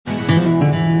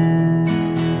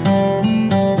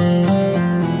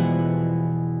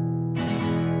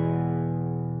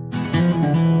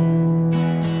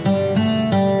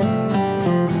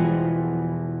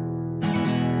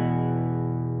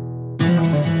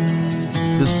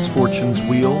This is Fortune's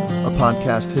Wheel, a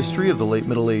podcast history of the late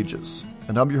Middle Ages,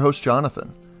 and I'm your host,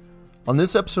 Jonathan. On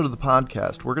this episode of the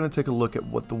podcast, we're going to take a look at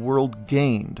what the world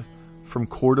gained from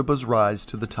Cordoba's rise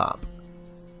to the top.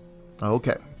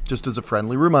 Okay, just as a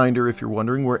friendly reminder, if you're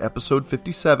wondering where episode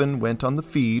 57 went on the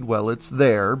feed, well, it's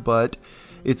there, but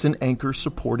it's an Anchor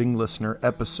supporting listener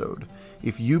episode.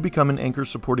 If you become an Anchor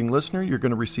supporting listener, you're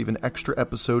going to receive an extra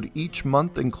episode each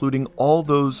month, including all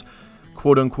those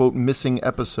quote-unquote missing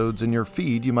episodes in your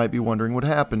feed you might be wondering what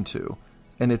happened to.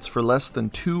 And it's for less than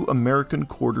 2 American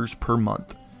quarters per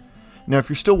month. Now, if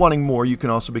you're still wanting more, you can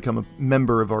also become a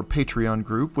member of our Patreon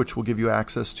group, which will give you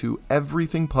access to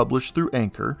everything published through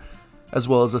Anchor, as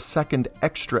well as a second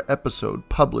extra episode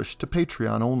published to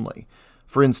Patreon only.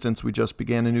 For instance, we just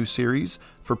began a new series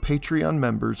for Patreon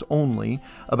members only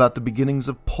about the beginnings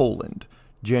of Poland.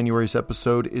 January's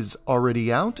episode is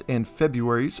already out, and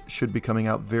February's should be coming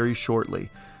out very shortly.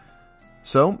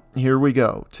 So, here we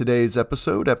go. Today's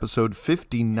episode, episode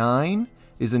 59,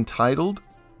 is entitled,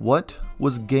 What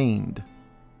Was Gained?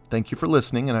 Thank you for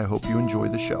listening, and I hope you enjoy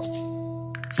the show.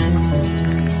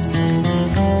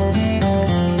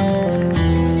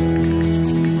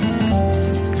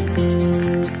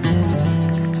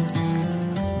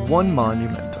 One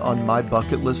monument on my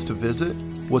bucket list to visit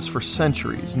was for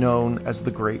centuries known as the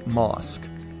Great Mosque.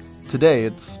 Today,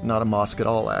 it's not a mosque at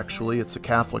all, actually. It's a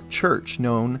Catholic church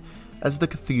known as the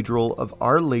Cathedral of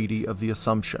Our Lady of the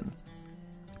Assumption.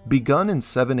 Begun in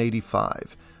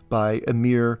 785 by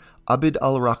Emir Abd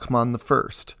al-Rahman I,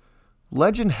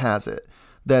 legend has it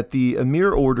that the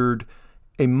Emir ordered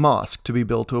a mosque to be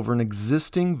built over an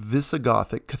existing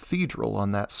Visigothic cathedral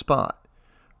on that spot.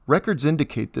 Records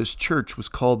indicate this church was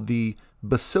called the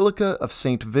Basilica of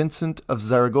St. Vincent of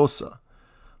Zaragoza,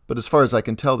 but as far as I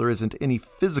can tell, there isn't any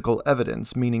physical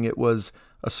evidence, meaning it was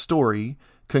a story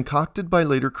concocted by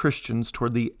later Christians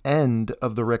toward the end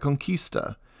of the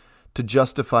Reconquista to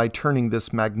justify turning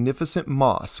this magnificent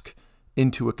mosque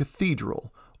into a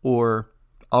cathedral, or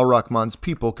al-Rahman's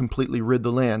people completely rid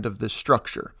the land of this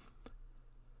structure.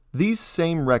 These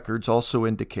same records also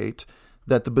indicate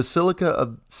that the Basilica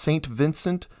of St.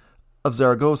 Vincent of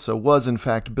Zaragoza was in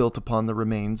fact built upon the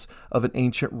remains of an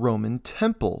ancient Roman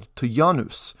temple to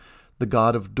Janus, the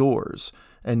god of doors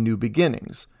and new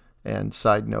beginnings, and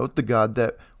side note, the god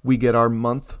that we get our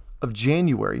month of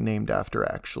January named after,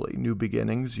 actually. New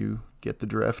beginnings, you get the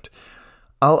drift.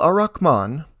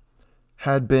 Al-Rahman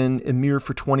had been emir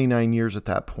for 29 years at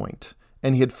that point,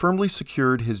 and he had firmly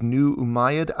secured his new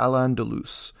Umayyad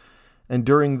al-Andalus. And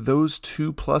during those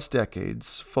 2+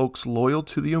 decades, folks loyal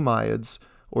to the Umayyads,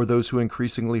 or those who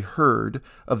increasingly heard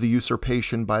of the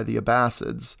usurpation by the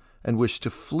Abbasids and wished to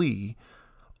flee,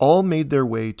 all made their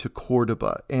way to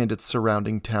Cordoba and its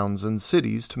surrounding towns and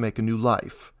cities to make a new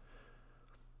life.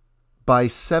 By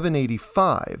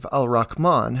 785,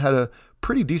 al-Rahman had a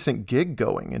pretty decent gig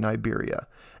going in Iberia,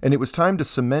 and it was time to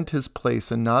cement his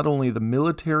place in not only the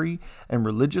military and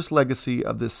religious legacy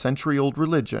of this century-old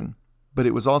religion, but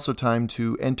it was also time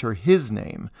to enter his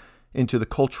name into the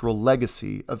cultural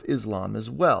legacy of Islam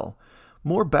as well.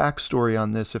 More backstory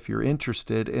on this if you're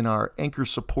interested in our Anchor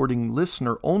supporting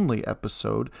listener only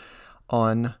episode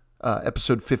on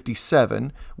episode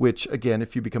 57, which again,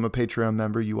 if you become a Patreon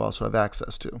member, you also have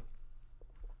access to.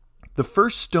 The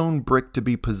first stone brick to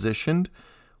be positioned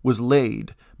was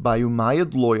laid by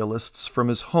Umayyad loyalists from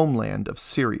his homeland of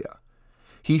Syria.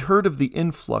 He heard of the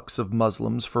influx of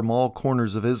Muslims from all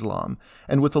corners of Islam,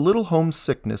 and with a little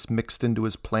homesickness mixed into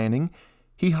his planning,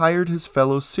 he hired his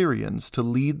fellow Syrians to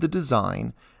lead the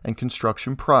design and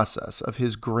construction process of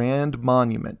his grand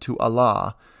monument to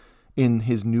Allah in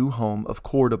his new home of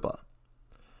Cordoba.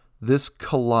 This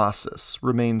colossus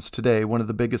remains today one of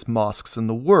the biggest mosques in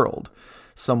the world,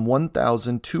 some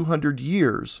 1,200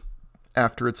 years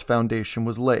after its foundation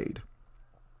was laid.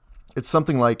 It's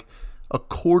something like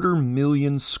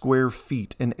 250,000 square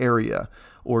feet in area,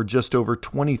 or just over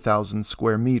 20,000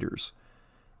 square meters.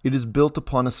 It is built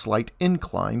upon a slight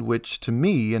incline, which to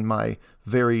me, in my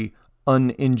very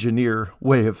unengineer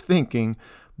way of thinking,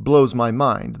 blows my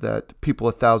mind that people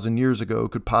 1,000 years ago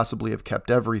could possibly have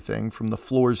kept everything from the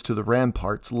floors to the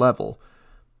ramparts level.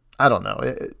 I don't know,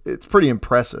 it's pretty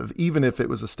impressive, even if it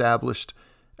was established,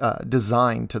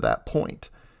 designed to that point.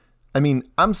 I mean,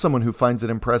 I'm someone who finds it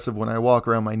impressive when I walk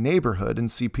around my neighborhood and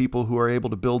see people who are able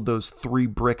to build those 3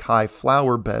 brick-high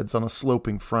flower beds on a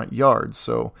sloping front yard.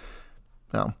 So,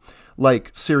 like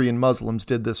Syrian Muslims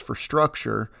did this for a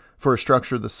structure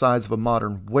the size of a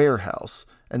modern warehouse,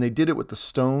 and they did it with the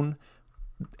stone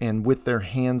and with their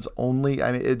hands only.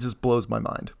 I mean, it just blows my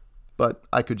mind. But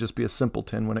I could just be a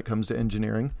simpleton when it comes to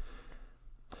engineering.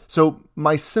 So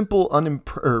my simple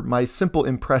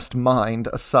impressed mind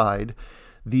aside,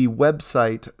 the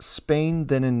website Spain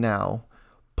Then and Now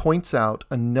points out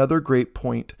another great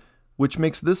point which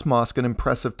makes this mosque an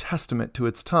impressive testament to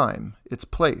its time, its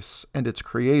place, and its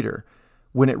creator,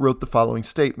 when it wrote the following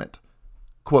statement,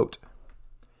 quote,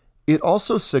 "It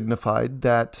also signified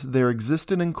that there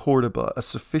existed in Cordoba a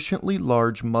sufficiently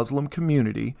large Muslim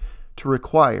community to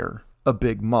require a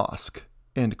big mosque,"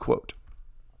 end quote.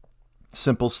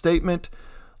 Simple statement,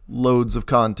 loads of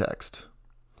context.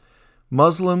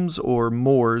 Muslims, or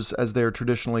Moors as they are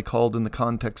traditionally called in the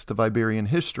context of Iberian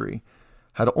history,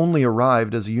 had only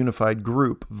arrived as a unified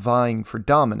group vying for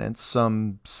dominance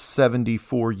some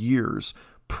 74 years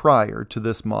prior to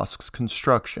this mosque's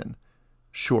construction.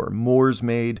 Sure, Moors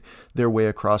made their way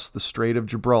across the Strait of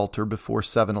Gibraltar before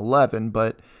 711,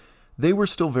 but they were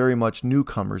still very much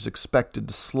newcomers expected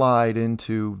to slide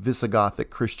into Visigothic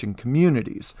Christian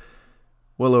communities.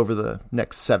 Well, over the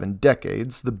next 7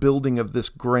 decades, the building of this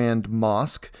grand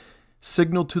mosque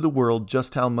signaled to the world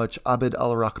just how much Abd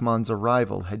al-Rahman's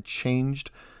arrival had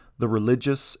changed the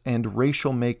religious and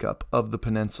racial makeup of the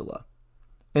peninsula.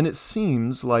 And it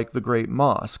seems like the Great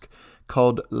Mosque,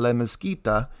 called La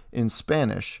Mezquita in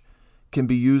Spanish, can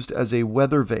be used as a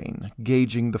weather vane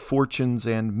gauging the fortunes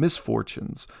and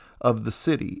misfortunes of the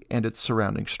city and its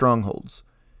surrounding strongholds.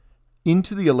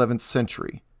 Into the 11th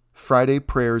century, Friday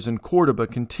prayers in Cordoba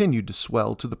continued to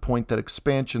swell to the point that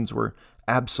expansions were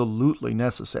absolutely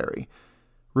necessary.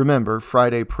 Remember,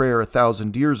 Friday prayer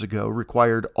 1,000 years ago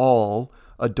required all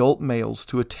adult males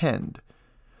to attend.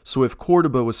 So if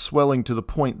Cordoba was swelling to the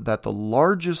point that the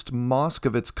largest mosque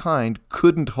of its kind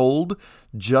couldn't hold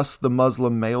just the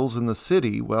Muslim males in the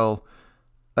city, well,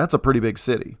 that's a pretty big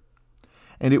city.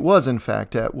 And it was, in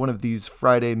fact, at one of these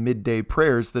Friday midday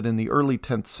prayers that in the early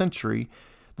 10th century,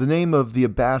 the name of the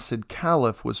Abbasid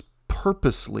Caliph was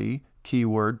purposely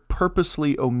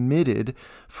omitted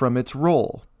from its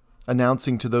roll,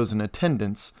 announcing to those in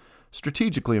attendance,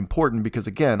 strategically important because,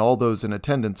 again, all those in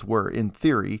attendance were, in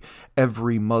theory,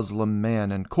 every Muslim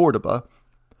man in Cordoba.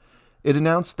 It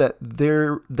announced that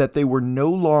they were no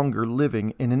longer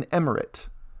living in an emirate,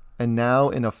 and now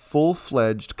in a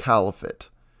full-fledged caliphate,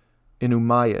 an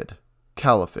Umayyad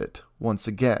caliphate, once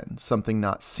again, something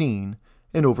not seen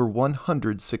in over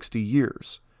 160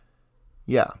 years.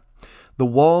 Yeah, the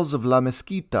walls of La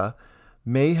Mezquita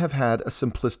may have had a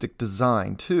simplistic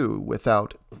design, too,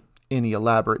 without any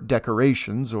elaborate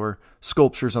decorations or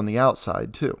sculptures on the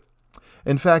outside, too.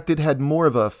 In fact, it had more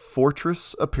of a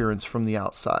fortress appearance from the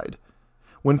outside.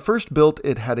 When first built,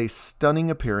 it had a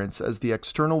stunning appearance as the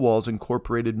external walls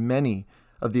incorporated many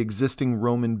of the existing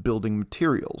Roman building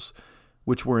materials,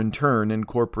 which were in turn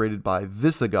incorporated by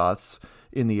Visigoths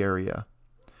in the area,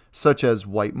 such as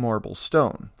white marble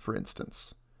stone, for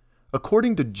instance.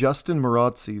 According to Justin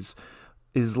Morozzi's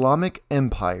Islamic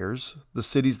Empires, the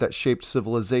cities that shaped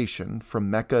civilization from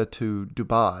Mecca to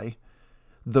Dubai,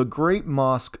 the Great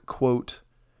Mosque, quote,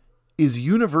 is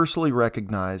universally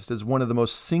recognized as one of the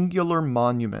most singular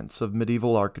monuments of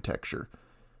medieval architecture.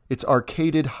 Its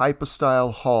arcaded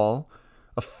hypostyle hall,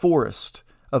 a forest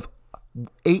of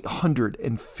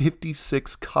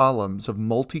 856 columns of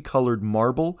multicolored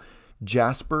marble,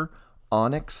 jasper,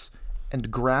 onyx,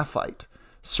 and graphite,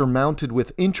 surmounted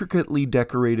with intricately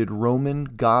decorated Roman,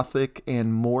 Gothic,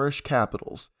 and Moorish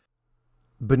capitals,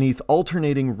 beneath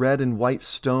alternating red and white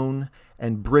stone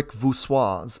and brick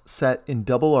voussoirs set in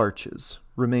double arches,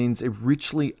 remains a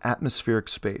richly atmospheric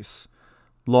space,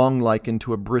 long likened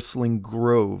to a bristling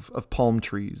grove of palm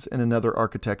trees and another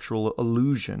architectural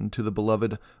allusion to the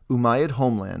beloved Umayyad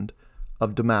homeland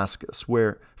of Damascus,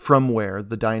 from where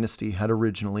the dynasty had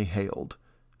originally hailed.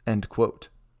 End quote.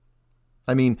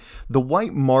 I mean, the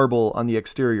white marble on the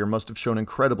exterior must have shone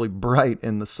incredibly bright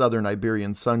in the southern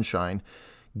Iberian sunshine,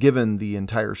 given the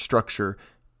entire structure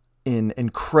an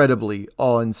incredibly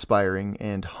awe-inspiring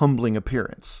and humbling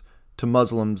appearance to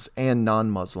Muslims and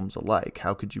non-Muslims alike.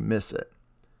 How could you miss it?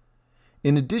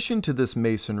 In addition to this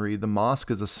masonry, the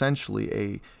mosque is essentially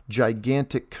a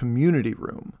gigantic community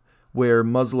room where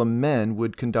Muslim men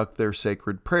would conduct their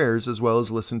sacred prayers as well as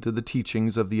listen to the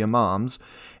teachings of the imams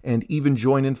and even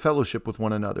join in fellowship with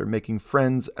one another, making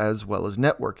friends as well as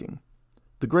networking.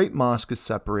 The Great Mosque is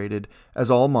separated,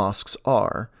 as all mosques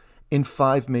are, in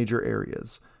 5 major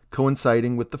areas,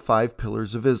 coinciding with the 5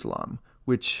 pillars of Islam,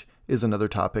 which is another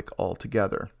topic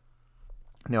altogether.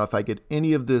 Now, if I get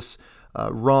any of this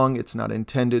wrong, it's not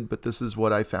intended, but this is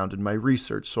what I found in my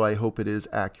research, so I hope it is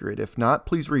accurate. If not,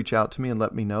 please reach out to me and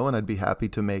let me know, and I'd be happy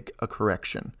to make a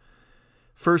correction.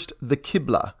 First, the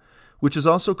Qibla, which is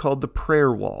also called the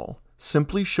prayer wall,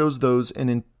 simply shows those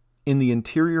in in the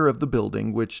interior of the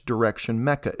building which direction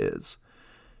Mecca is.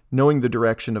 Knowing the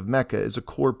direction of Mecca is a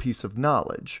core piece of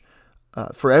knowledge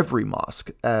for every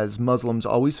mosque, as Muslims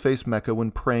always face Mecca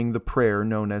when praying the prayer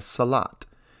known as Salat.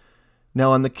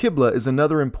 Now, on the Qibla is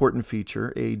another important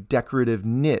feature, a decorative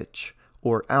niche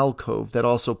or alcove that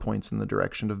also points in the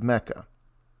direction of Mecca.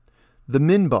 The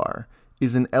minbar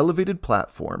is an elevated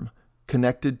platform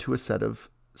connected to a set of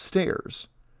stairs.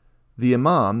 The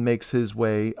imam makes his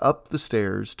way up the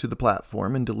stairs to the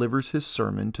platform and delivers his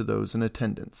sermon to those in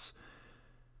attendance.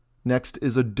 Next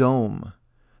is a dome.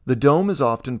 The dome is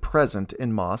often present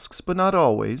in mosques, but not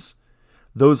always.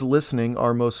 Those listening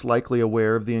are most likely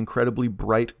aware of the incredibly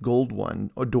bright gold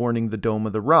one adorning the Dome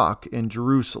of the Rock in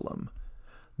Jerusalem.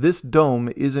 This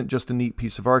dome isn't just a neat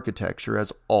piece of architecture,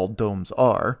 as all domes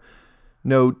are.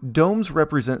 No, domes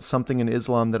represent something in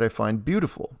Islam that I find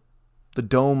beautiful. The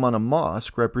dome on a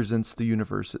mosque represents the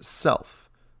universe itself,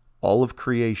 all of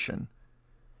creation.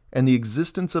 And the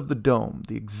existence of the dome,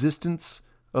 the existence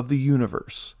of the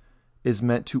universe, is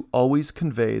meant to always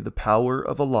convey the power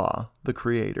of Allah, the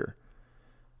Creator.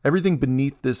 Everything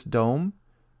beneath this dome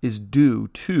is due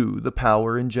to the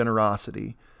power and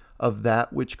generosity of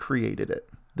that which created it.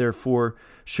 Therefore,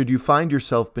 should you find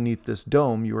yourself beneath this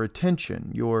dome, your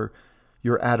attention, your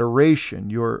adoration,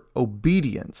 your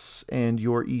obedience, and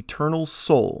your eternal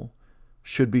soul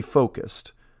should be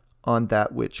focused on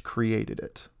that which created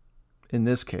it. In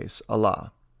this case,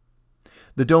 Allah.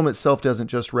 The dome itself doesn't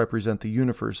just represent the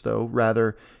universe, though.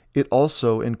 Rather, it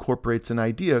also incorporates an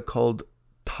idea called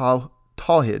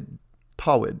Tawhid,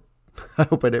 I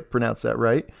hope I didn't pronounce that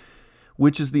right,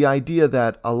 which is the idea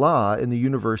that Allah and the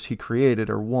universe He created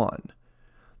are one.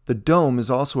 The dome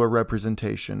is also a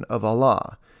representation of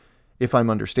Allah, if I'm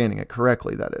understanding it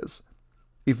correctly, that is.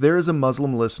 If there is a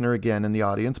Muslim listener again in the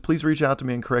audience, please reach out to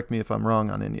me and correct me if I'm wrong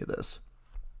on any of this.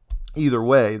 Either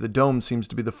way, the dome seems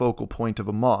to be the focal point of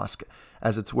a mosque,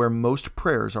 as it's where most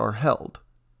prayers are held.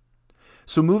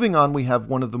 So moving on, we have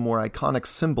one of the more iconic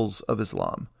symbols of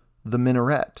Islam, the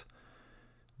minaret.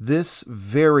 This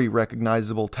very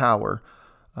recognizable tower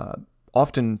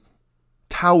often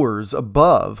towers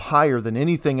above, higher than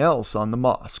anything else on the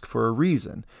mosque for a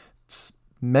reason. It's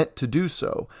meant to do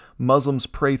so. Muslims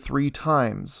pray 3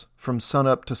 times from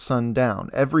sunup to sundown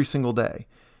every single day.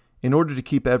 In order to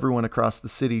keep everyone across the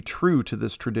city true to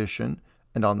this tradition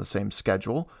and on the same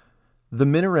schedule, the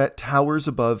minaret towers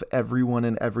above everyone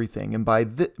and everything, and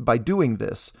by doing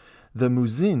this, the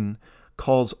muezzin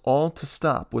calls all to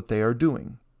stop what they are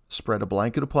doing, spread a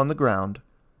blanket upon the ground,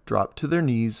 drop to their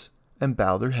knees, and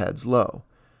bow their heads low,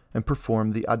 and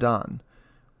perform the adhan,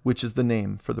 which is the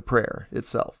name for the prayer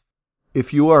itself.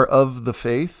 If you are of the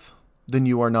faith, then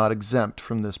you are not exempt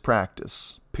from this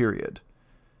practice, period.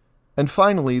 And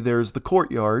finally, there's the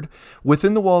courtyard.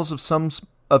 Within the walls of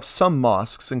some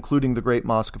mosques, including the Great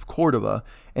Mosque of Cordoba,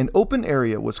 an open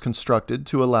area was constructed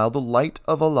to allow the light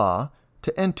of Allah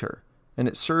to enter, and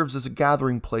it serves as a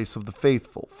gathering place of the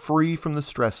faithful, free from the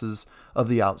stresses of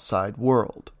the outside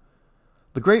world.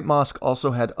 The Great Mosque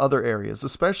also had other areas,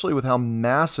 especially with how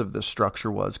massive this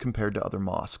structure was compared to other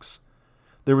mosques.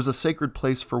 There was a sacred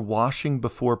place for washing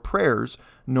before prayers,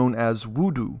 known as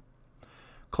wudu.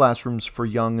 Classrooms for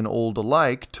young and old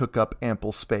alike took up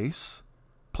ample space.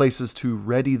 Places to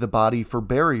ready the body for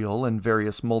burial and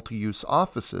various multi-use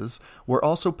offices were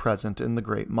also present in the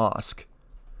Great Mosque.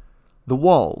 The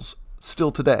walls,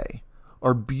 still today,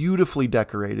 are beautifully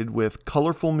decorated with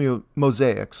colorful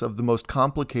mosaics of the most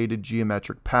complicated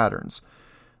geometric patterns.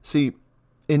 See,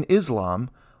 in Islam,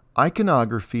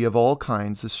 iconography of all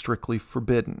kinds is strictly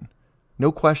forbidden.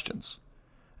 No questions.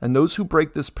 And those who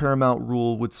break this paramount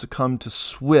rule would succumb to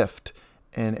swift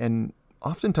and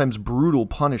oftentimes brutal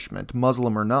punishment,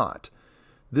 Muslim or not.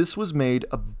 This was made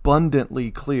abundantly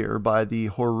clear by the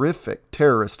horrific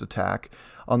terrorist attack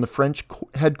on the French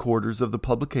headquarters of the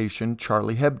publication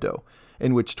Charlie Hebdo,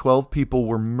 in which 12 people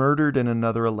were murdered and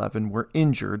another 11 were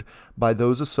injured by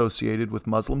those associated with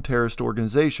Muslim terrorist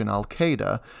organization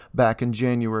Al-Qaeda back in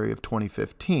January of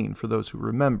 2015, for those who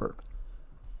remember.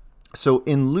 So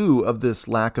in lieu of this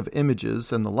lack of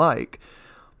images and the like,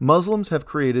 Muslims have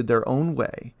created their own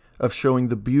way of showing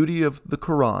the beauty of the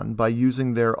Quran by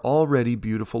using their already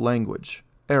beautiful language,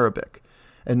 Arabic,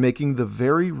 and making the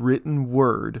very written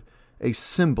word a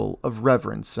symbol of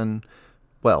reverence and,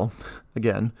 well,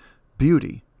 again,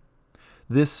 beauty.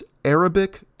 This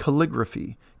Arabic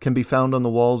calligraphy can be found on the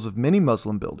walls of many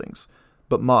Muslim buildings,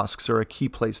 but mosques are a key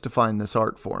place to find this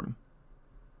art form.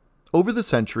 Over the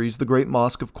centuries, the Great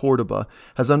Mosque of Cordoba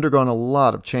has undergone a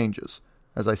lot of changes.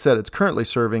 As I said, it's currently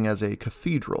serving as a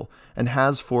cathedral and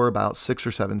has for about 6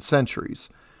 or 7 centuries.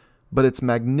 but its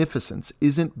magnificence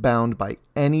isn't bound by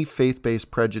any faith-based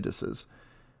prejudices.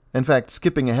 In fact,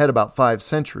 skipping ahead about 5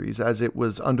 centuries, as it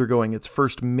was undergoing its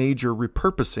first major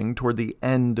repurposing toward the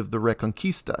end of the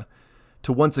Reconquista,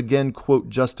 to once again quote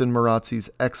Justin Marazzi's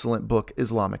excellent book,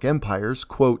 Islamic Empires,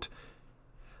 quote,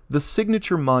 "The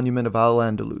signature monument of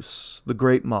Al-Andalus, the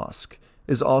Great Mosque,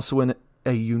 is also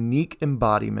a unique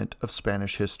embodiment of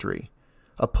Spanish history,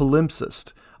 a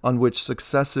palimpsest on which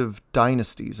successive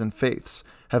dynasties and faiths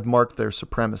have marked their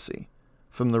supremacy.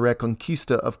 From the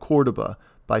Reconquista of Córdoba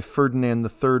by Ferdinand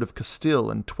III of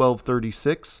Castile in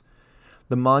 1236,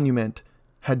 the monument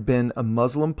had been a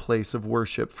Muslim place of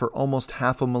worship for almost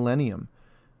half a millennium.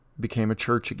 It became a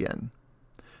church again.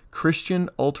 Christian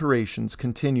alterations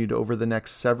continued over the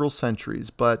next several centuries,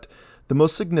 but the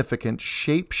most significant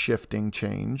shape-shifting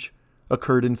change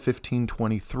occurred in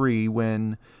 1523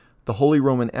 when the Holy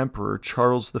Roman Emperor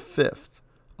Charles V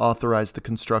authorized the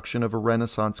construction of a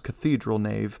Renaissance cathedral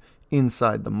nave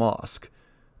inside the mosque,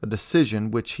 a decision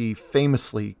which he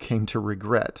famously came to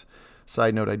regret.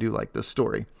 Side note, I do like this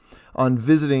story. On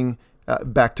visiting,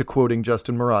 back to quoting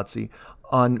Justin Marazzi,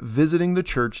 on visiting the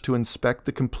church to inspect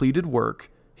the completed work,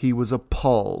 he was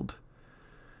appalled.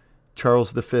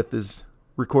 Charles V is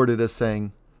recorded as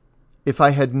saying, "If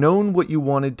I had known what you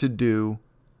wanted to do,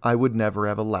 I would never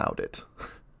have allowed it."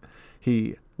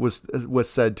 He was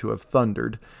said to have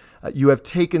thundered, "You have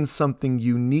taken something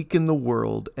unique in the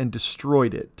world and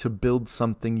destroyed it to build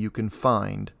something you can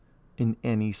find in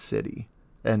any city."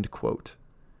 End quote.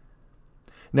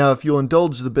 Now, if you'll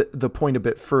indulge the point a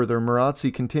bit further,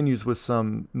 Marazzi continues with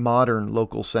some modern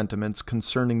local sentiments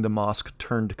concerning the mosque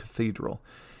turned cathedral.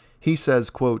 He says,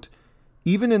 quote,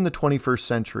 "Even in the 21st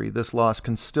century, this loss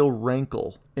can still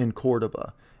rankle in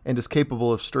Córdoba and is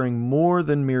capable of stirring more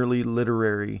than merely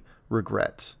literary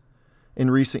regret.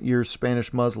 In recent years,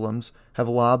 Spanish Muslims have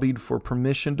lobbied for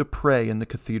permission to pray in the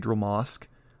cathedral mosque,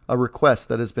 a request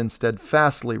that has been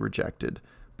steadfastly rejected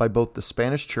by both the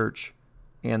Spanish Church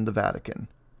and the Vatican."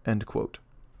 End quote.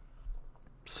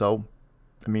 So,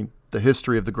 the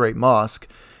history of the Great Mosque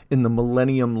in the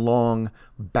millennium-long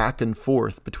back and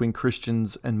forth between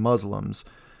Christians and Muslims,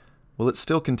 well, it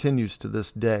still continues to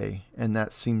this day, and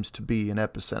that seems to be an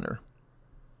epicenter.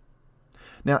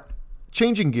 Now,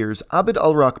 changing gears, Abd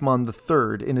al-Rahman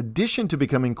III, in addition to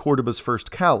becoming Cordoba's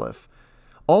first caliph,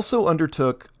 also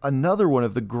undertook another one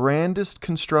of the grandest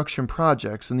construction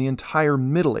projects in the entire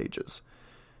Middle Ages.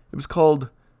 It was called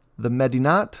the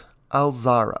Medinat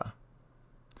al-Zahra.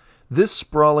 This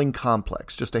sprawling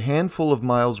complex, just a handful of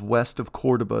miles west of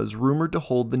Córdoba, is rumored to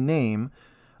hold the name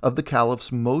of the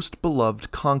caliph's most beloved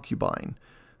concubine,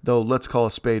 though let's call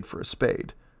a spade for a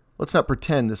spade. Let's not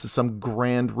pretend this is some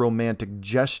grand romantic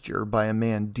gesture by a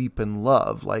man deep in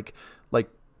love, like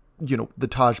the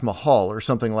Taj Mahal or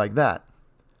something like that.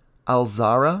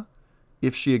 Al-Zahra,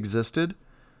 if she existed,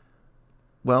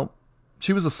 well,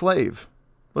 she was a slave.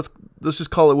 Let's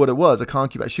just call it what it was, a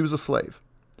concubine. She was a slave.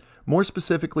 More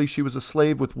specifically, she was a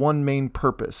slave with one main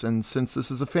purpose, and since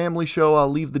this is a family show, I'll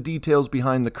leave the details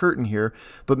behind the curtain here,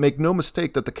 but make no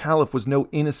mistake that the caliph was no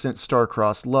innocent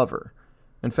star-crossed lover.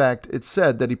 In fact, it's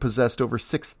said that he possessed over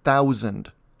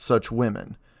 6,000 such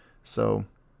women. So,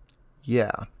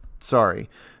 yeah, sorry.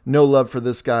 No love for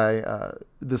this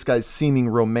guy's seeming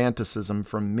romanticism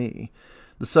from me.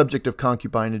 The subject of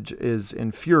concubinage is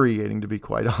infuriating, to be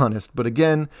quite honest. But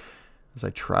again, as I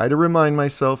try to remind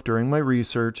myself during my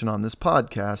research and on this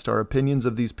podcast, our opinions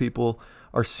of these people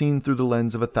are seen through the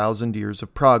lens of 1,000 years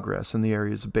of progress in the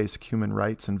areas of basic human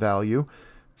rights and value.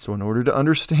 So in order to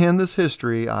understand this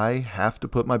history, I have to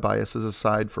put my biases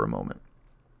aside for a moment.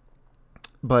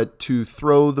 But to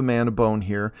throw the man a bone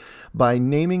here, by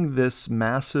naming this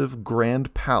massive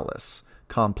grand palace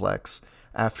complex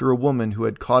after a woman who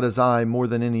had caught his eye more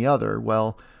than any other,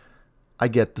 well, I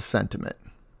get the sentiment.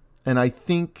 And I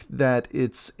think that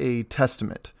it's a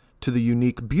testament to the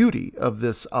unique beauty of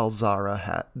this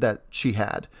Al-Zahra that she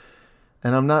had.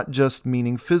 And I'm not just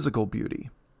meaning physical beauty.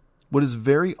 What is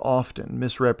very often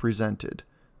misrepresented,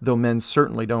 though men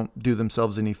certainly don't do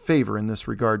themselves any favor in this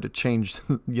regard to change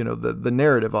the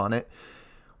narrative on it,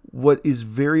 what is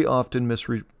very often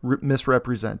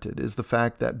misrepresented is the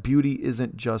fact that beauty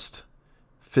isn't just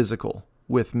physical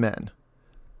with men.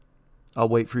 I'll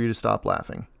wait for you to stop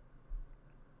laughing.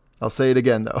 I'll say it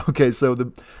again, though. Okay, so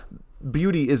the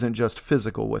beauty isn't just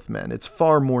physical with men. It's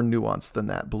far more nuanced than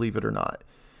that, believe it or not.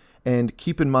 And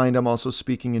keep in mind, I'm also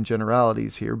speaking in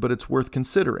generalities here, but it's worth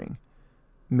considering.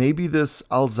 Maybe this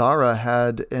Al-Zahra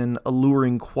had an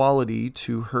alluring quality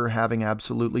to her having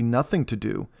absolutely nothing to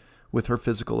do with her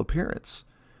physical appearance.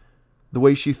 the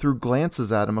way she threw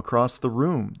glances at him across the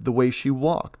room, the way she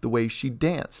walked, the way she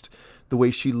danced, the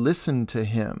way she listened to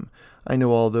him. I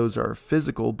know all those are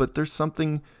physical, but there's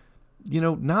something,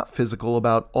 not physical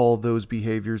about all those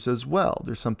behaviors as well.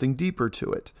 There's something deeper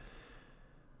to it.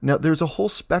 Now, there's a whole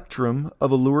spectrum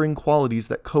of alluring qualities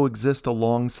that coexist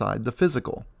alongside the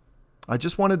physical. I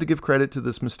just wanted to give credit to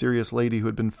this mysterious lady who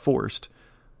had been forced,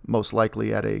 most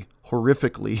likely at a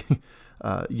horrifically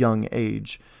young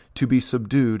age, to be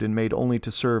subdued and made only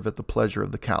to serve at the pleasure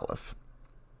of the Caliph.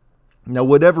 Now,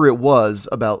 whatever it was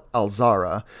about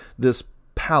Al-Zahra, this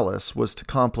palace was to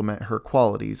complement her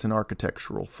qualities in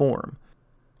architectural form.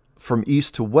 From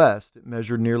east to west, it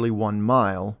measured nearly 1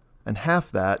 mile, and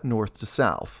half that north to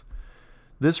south.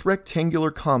 This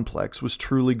rectangular complex was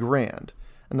truly grand,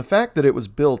 and the fact that it was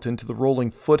built into the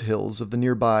rolling foothills of the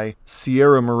nearby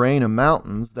Sierra Morena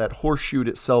mountains that horseshoed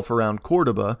itself around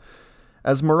Cordoba,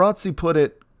 as Marazzi put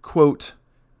it, quote,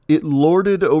 "It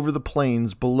lorded over the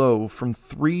plains below from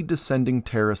 3 descending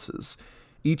terraces,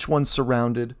 each one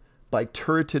surrounded by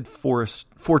turreted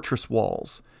fortress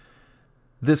walls.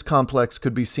 This complex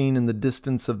could be seen in the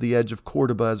distance of the edge of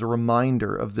Cordoba as a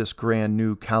reminder of this grand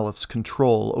new caliph's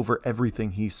control over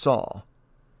everything he saw."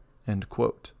 End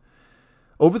quote.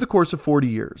 Over the course of 40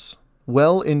 years,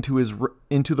 well into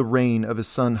the reign of his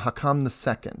son Hakam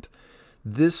II,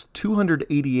 this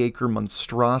 280-acre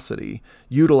monstrosity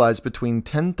utilized between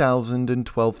 10,000 and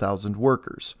 12,000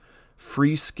 workers,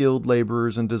 free skilled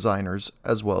laborers and designers,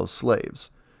 as well as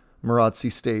slaves.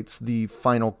 Marazzi states the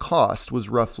final cost was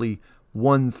roughly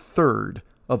 1/3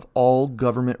 of all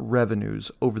government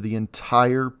revenues over the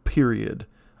entire period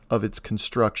of its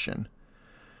construction.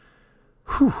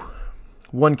 Whew.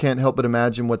 One can't help but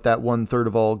imagine what that 1/3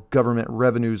 of all government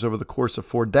revenues over the course of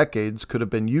 4 decades could have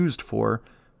been used for,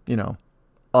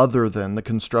 other than the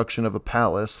construction of a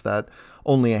palace that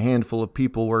only a handful of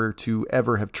people were to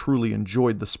ever have truly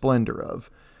enjoyed the splendor of.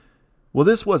 Well,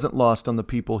 this wasn't lost on the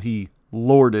people he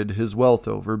lorded his wealth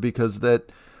over, because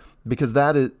that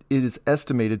it is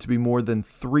estimated to be more than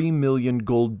 3 million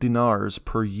gold dinars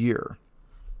per year.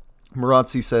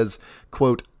 Marazzi says,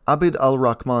 quote, "Abd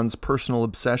al-Rahman's personal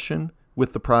obsession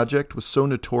with the project was so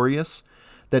notorious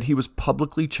that he was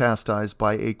publicly chastised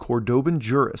by a Cordoban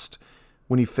jurist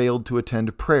when he failed to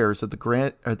attend prayers at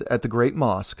the Great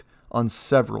Mosque on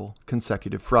several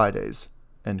consecutive Fridays."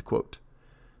 End quote.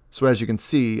 So as you can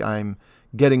see, I'm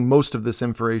getting most of this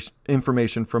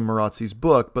information from Marazzi's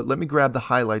book, but let me grab the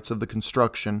highlights of the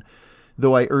construction,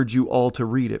 though I urge you all to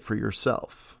read it for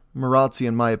yourself. Marazzi,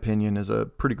 in my opinion, is a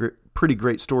pretty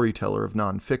great storyteller of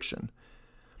nonfiction.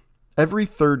 Every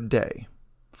third day,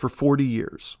 for 40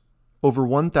 years, over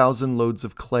 1,000 loads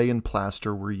of clay and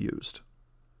plaster were used.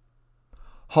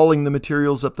 Hauling the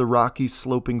materials up the rocky,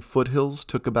 sloping foothills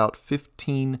took about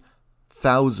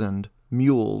 15,000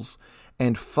 mules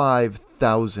and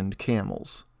 5,000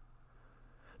 camels.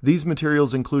 These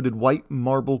materials included white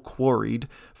marble quarried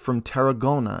from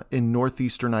Tarragona in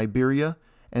northeastern Iberia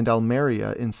and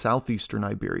Almeria in southeastern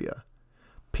Iberia,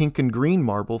 pink and green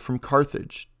marble from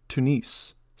Carthage,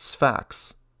 Tunis,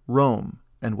 Sfax, Rome,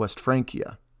 and West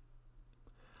Francia.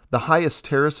 The highest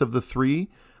terrace of the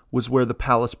 3 was where the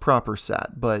palace proper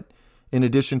sat, but in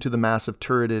addition to the massive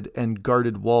turreted and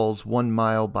guarded walls 1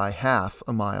 mile by half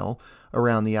a mile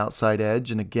around the outside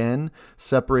edge, and again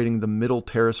separating the middle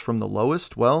terrace from the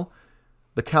lowest, well,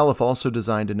 the Caliph also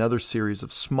designed another series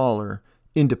of smaller,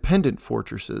 independent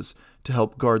fortresses to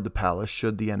help guard the palace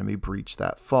should the enemy breach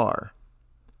that far.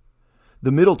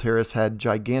 The middle terrace had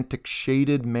gigantic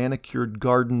shaded, manicured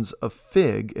gardens of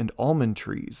fig and almond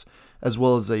trees, as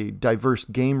well as a diverse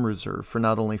game reserve for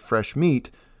not only fresh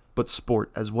meat, but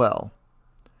sport as well.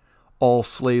 All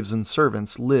slaves and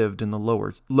servants lived in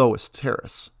the lowest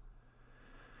terrace.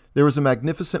 There was a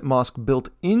magnificent mosque built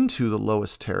into the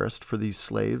lowest terrace for these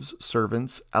slaves,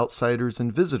 servants, outsiders,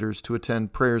 and visitors to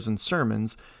attend prayers and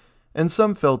sermons, and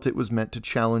some felt it was meant to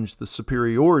challenge the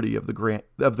superiority of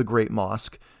the great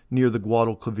mosque near the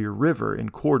Guadalquivir River in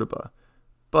Cordoba,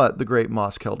 but the great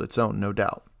mosque held its own, no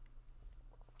doubt.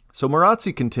 So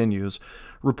Marazzi continues,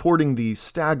 reporting the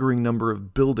staggering number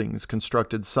of buildings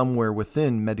constructed somewhere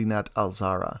within Medinat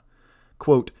al-Zahra.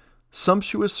 Quote,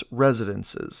 "Sumptuous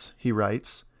residences," he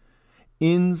writes,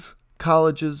 "inns,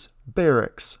 colleges,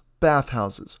 barracks,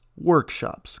 bathhouses,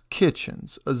 workshops,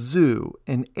 kitchens, a zoo,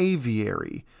 an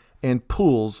aviary, and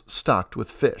pools stocked with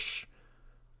fish."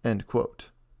 End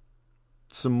quote.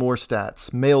 Some more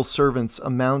stats. Male servants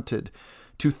amounted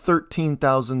to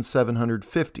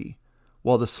 13,750,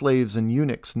 while the slaves and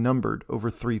eunuchs numbered over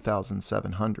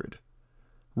 3,700.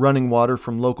 Running water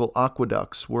from local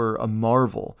aqueducts were a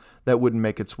marvel that wouldn't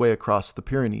make its way across the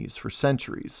Pyrenees for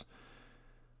centuries.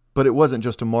 But it wasn't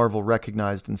just a marvel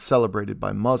recognized and celebrated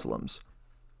by Muslims.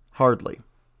 Hardly.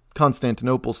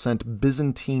 Constantinople sent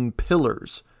Byzantine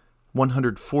pillars,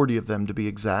 140 of them to be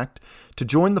exact, to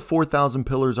join the 4,000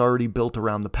 pillars already built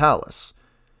around the palace,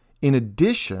 in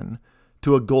addition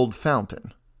to a gold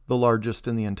fountain, the largest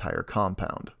in the entire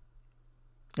compound.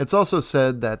 It's also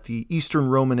said that the Eastern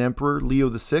Roman Emperor Leo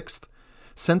VI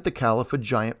sent the Caliph a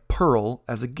giant pearl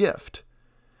as a gift.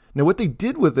 Now, what they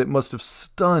did with it must have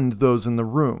stunned those in the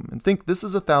room, and think this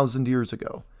is 1,000 years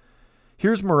ago.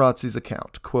 Here's Marazzi's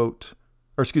account,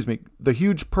 the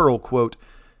huge pearl, quote,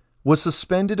 was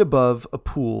suspended above a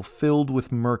pool filled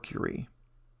with mercury.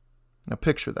 Now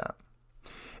picture that.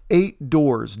 8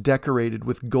 doors decorated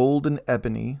with gold and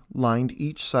ebony lined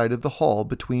each side of the hall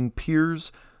between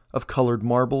piers of colored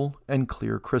marble and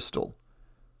clear crystal.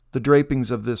 The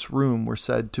drapings of this room were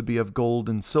said to be of gold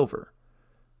and silver.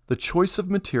 The choice of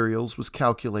materials was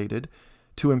calculated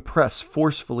to impress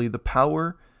forcefully the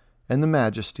power and the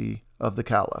majesty of the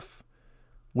Caliph.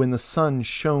 When the sun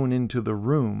shone into the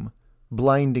room,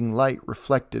 blinding light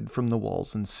reflected from the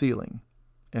walls and ceiling.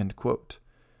 End quote.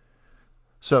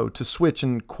 So, to switch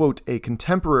and quote a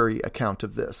contemporary account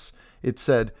of this, it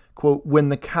said, quote, when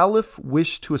the Caliph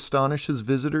wished to astonish his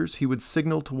visitors, he would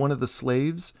signal to one of the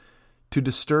slaves to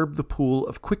disturb the pool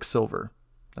of quicksilver,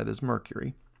 that is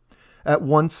mercury. At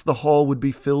once the hall would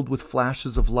be filled with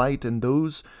flashes of light, and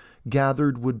those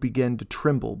gathered would begin to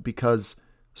tremble, because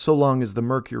so long as the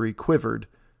mercury quivered,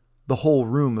 the whole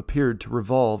room appeared to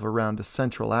revolve around a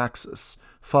central axis,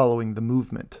 following the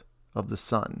movement of the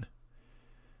sun.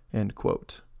 End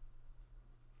quote.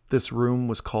 This room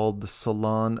was called the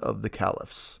Salon of the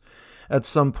Caliphs. At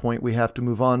some point, we have to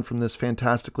move on from this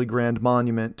fantastically grand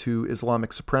monument to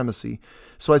Islamic supremacy,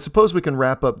 so I suppose we can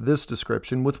wrap up this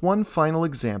description with one final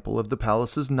example of the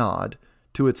palace's nod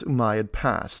to its Umayyad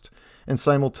past, and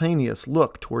simultaneous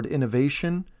look toward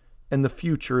innovation and the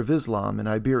future of Islam in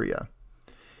Iberia.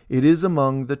 It is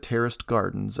among the terraced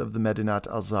gardens of the Medinat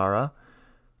al-Zahra,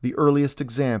 the earliest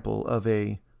example of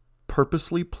a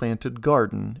purposely planted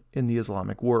garden in the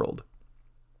Islamic world.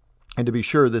 And to be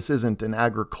sure, this isn't an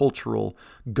agricultural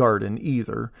garden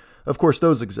either. Of course,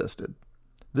 those existed.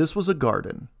 This was a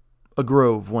garden, a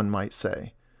grove, one might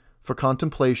say, for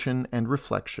contemplation and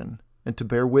reflection, and to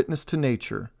bear witness to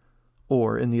nature,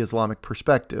 or, in the Islamic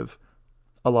perspective,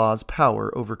 Allah's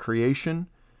power over creation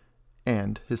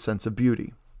and his sense of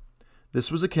beauty.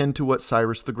 This was akin to what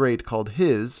Cyrus the Great called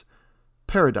his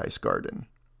paradise garden.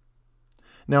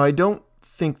 Now, I don't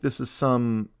think this is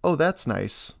some, oh, that's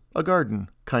nice, a garden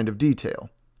kind of detail.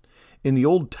 In the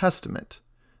Old Testament,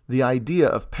 the idea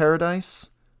of paradise,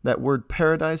 that word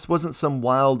paradise, wasn't some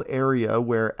wild area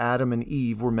where Adam and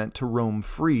Eve were meant to roam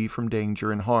free from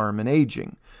danger and harm and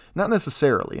aging. Not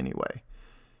necessarily, anyway.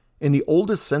 In the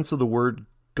oldest sense of the word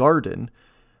garden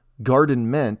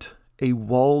meant a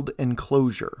walled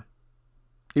enclosure.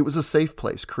 It was a safe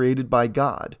place created by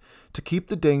God to keep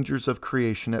the dangers of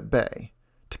creation at bay,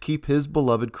 to keep his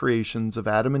beloved creations of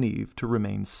Adam and Eve to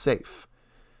remain safe.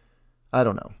 I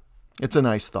don't know. It's a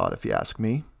nice thought if you ask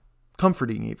me.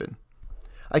 Comforting even.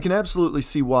 I can absolutely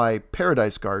see why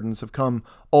paradise gardens have come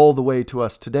all the way to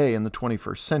us today in the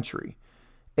 21st century.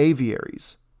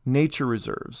 Aviaries, nature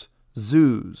reserves,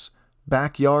 zoos,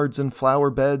 backyards and flower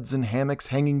beds and hammocks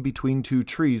hanging between 2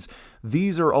 trees,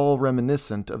 these are all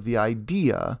reminiscent of the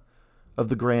idea of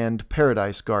the grand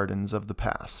paradise gardens of the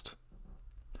past.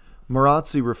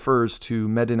 Marazzi refers to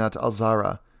Medinat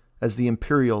al-Zahra as the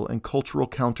imperial and cultural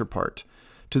counterpart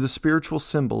to the spiritual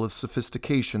symbol of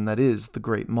sophistication that is the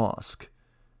Great Mosque.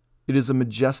 It is a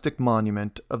majestic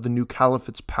monument of the new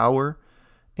caliphate's power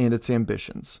and its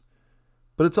ambitions.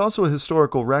 But it's also a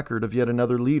historical record of yet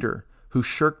another leader who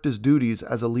shirked his duties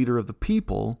as a leader of the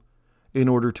people in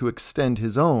order to extend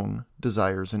his own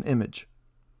desires and image.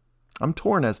 I'm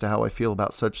torn as to how I feel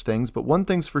about such things, but one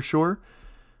thing's for sure,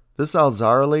 this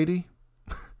al-Zahra lady,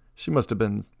 she must have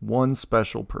been one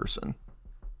special person.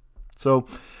 So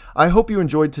I hope you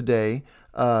enjoyed today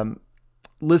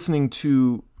listening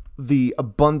to the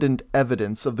abundant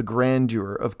evidence of the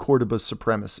grandeur of Cordoba's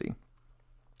supremacy.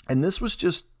 And this was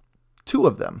just 2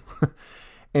 of them.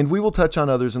 And we will touch on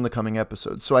others in the coming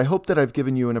episodes. So I hope that I've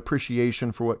given you an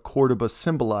appreciation for what Cordoba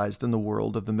symbolized in the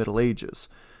world of the Middle Ages.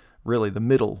 Really, the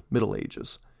Middle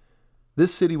Ages.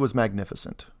 This city was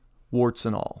magnificent, warts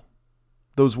and all.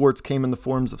 Those warts came in the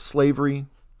forms of slavery,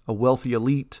 a wealthy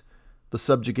elite, the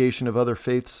subjugation of other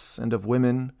faiths and of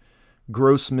women,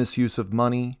 gross misuse of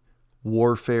money,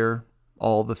 warfare,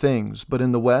 all the things. But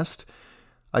in the West,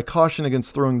 I caution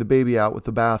against throwing the baby out with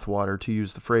the bathwater, to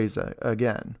use the phrase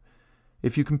again.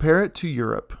 If you compare it to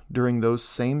Europe during those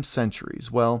same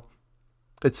centuries, well,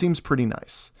 It seems pretty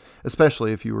nice,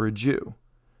 especially if you were a Jew.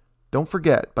 Don't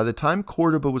forget, by the time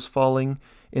Cordoba was falling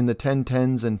in the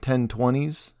 1010s and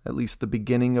 1020s, at least the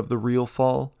beginning of the real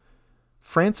fall,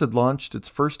 France had launched its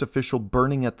first official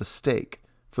burning at the stake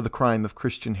for the crime of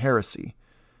Christian heresy,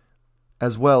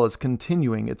 as well as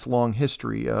continuing its long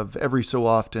history of every so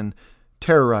often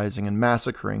terrorizing and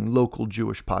massacring local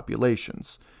Jewish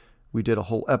populations. We did a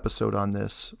whole episode on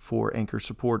this for Anchor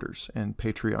supporters and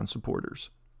Patreon supporters.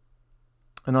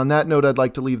 And on that note, I'd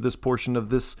like to leave this portion of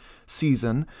this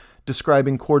season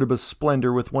describing Cordoba's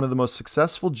splendor with one of the most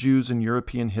successful Jews in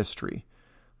European history,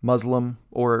 Muslim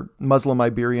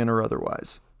Iberian or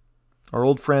otherwise, our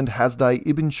old friend Hasdai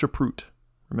ibn Shaprut.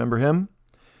 Remember him?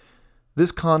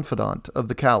 This confidant of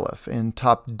the Caliph and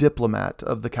top diplomat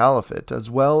of the Caliphate, as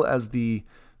well as the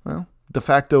de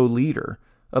facto leader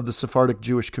of the Sephardic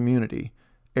Jewish community,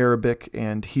 Arabic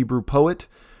and Hebrew poet,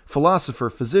 philosopher,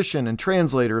 physician, and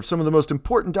translator of some of the most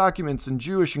important documents in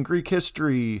Jewish and Greek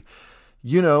history,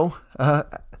 Hasdai,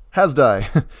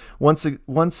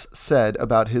 once said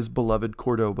about his beloved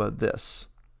Cordoba this.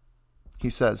 He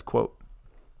says, quote,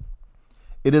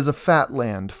 "It is a fat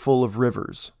land full of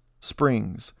rivers,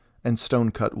 springs, and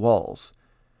stone-cut walls.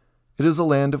 It is a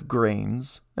land of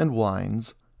grains and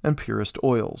wines and purest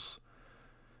oils,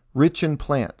 rich in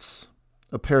plants,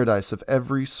 a paradise of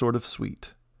every sort of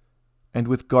sweet, and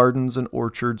with gardens and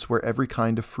orchards where every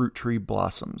kind of fruit tree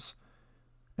blossoms,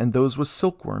 and those with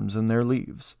silkworms in their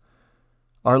leaves.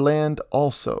 Our land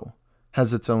also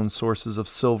has its own sources of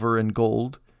silver and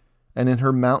gold, and in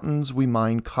her mountains we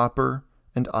mine copper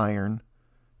and iron,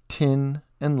 tin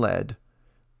and lead,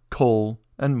 coal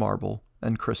and marble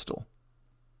and crystal.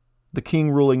 The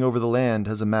king ruling over the land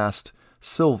has amassed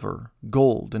silver,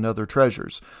 gold, and other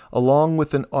treasures, along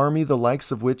with an army the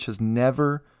likes of which has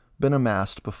never been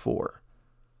amassed before.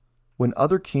 When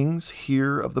other kings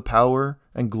hear of the power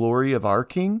and glory of our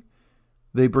king,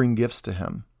 they bring gifts to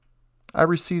him. I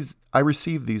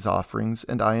receive these offerings,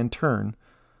 and I in turn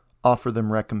offer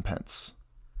them recompense."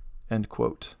 End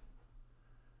quote.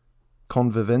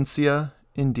 Convivencia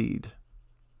indeed.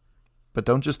 But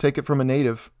don't just take it from a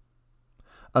native.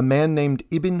 A man named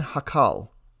Ibn Hakal,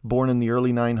 born in the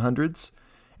early 900s,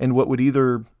 in what would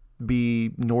either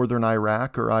be northern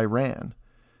Iraq or Iran,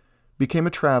 became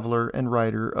a traveler and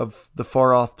writer of the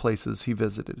far-off places he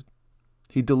visited.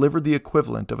 He delivered the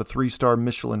equivalent of a 3-star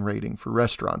Michelin rating for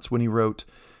restaurants when he wrote,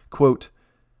 quote,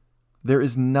 "There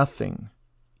is nothing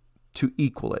to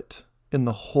equal it in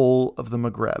the whole of the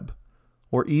Maghreb,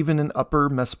 or even in Upper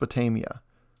Mesopotamia,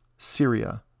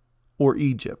 Syria, or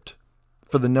Egypt,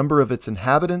 for the number of its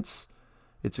inhabitants,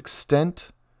 its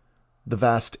extent, the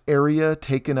vast area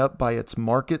taken up by its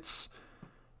markets,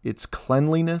 its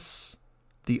cleanliness,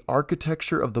 the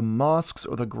architecture of the mosques,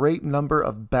 or the great number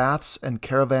of baths and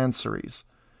caravansaries.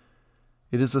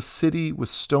 It is a city with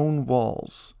stone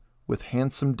walls, with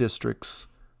handsome districts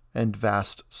and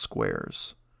vast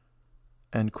squares."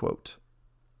 End quote.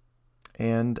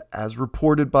 And as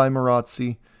reported by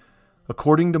Marazzi,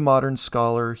 according to modern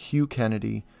scholar Hugh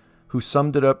Kennedy, who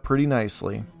summed it up pretty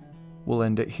nicely, we'll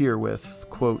end it here with,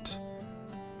 quote,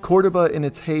 "Cordoba in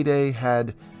its heyday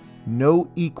had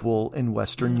no equal in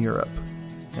Western Europe,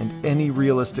 and any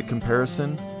realistic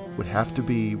comparison would have to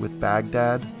be with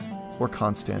Baghdad or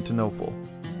Constantinople."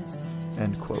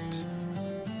 End quote.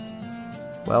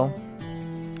 Well,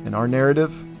 in our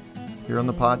narrative, here on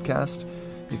the podcast,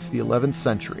 it's the 11th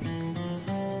century.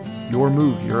 Your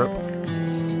move, Europe.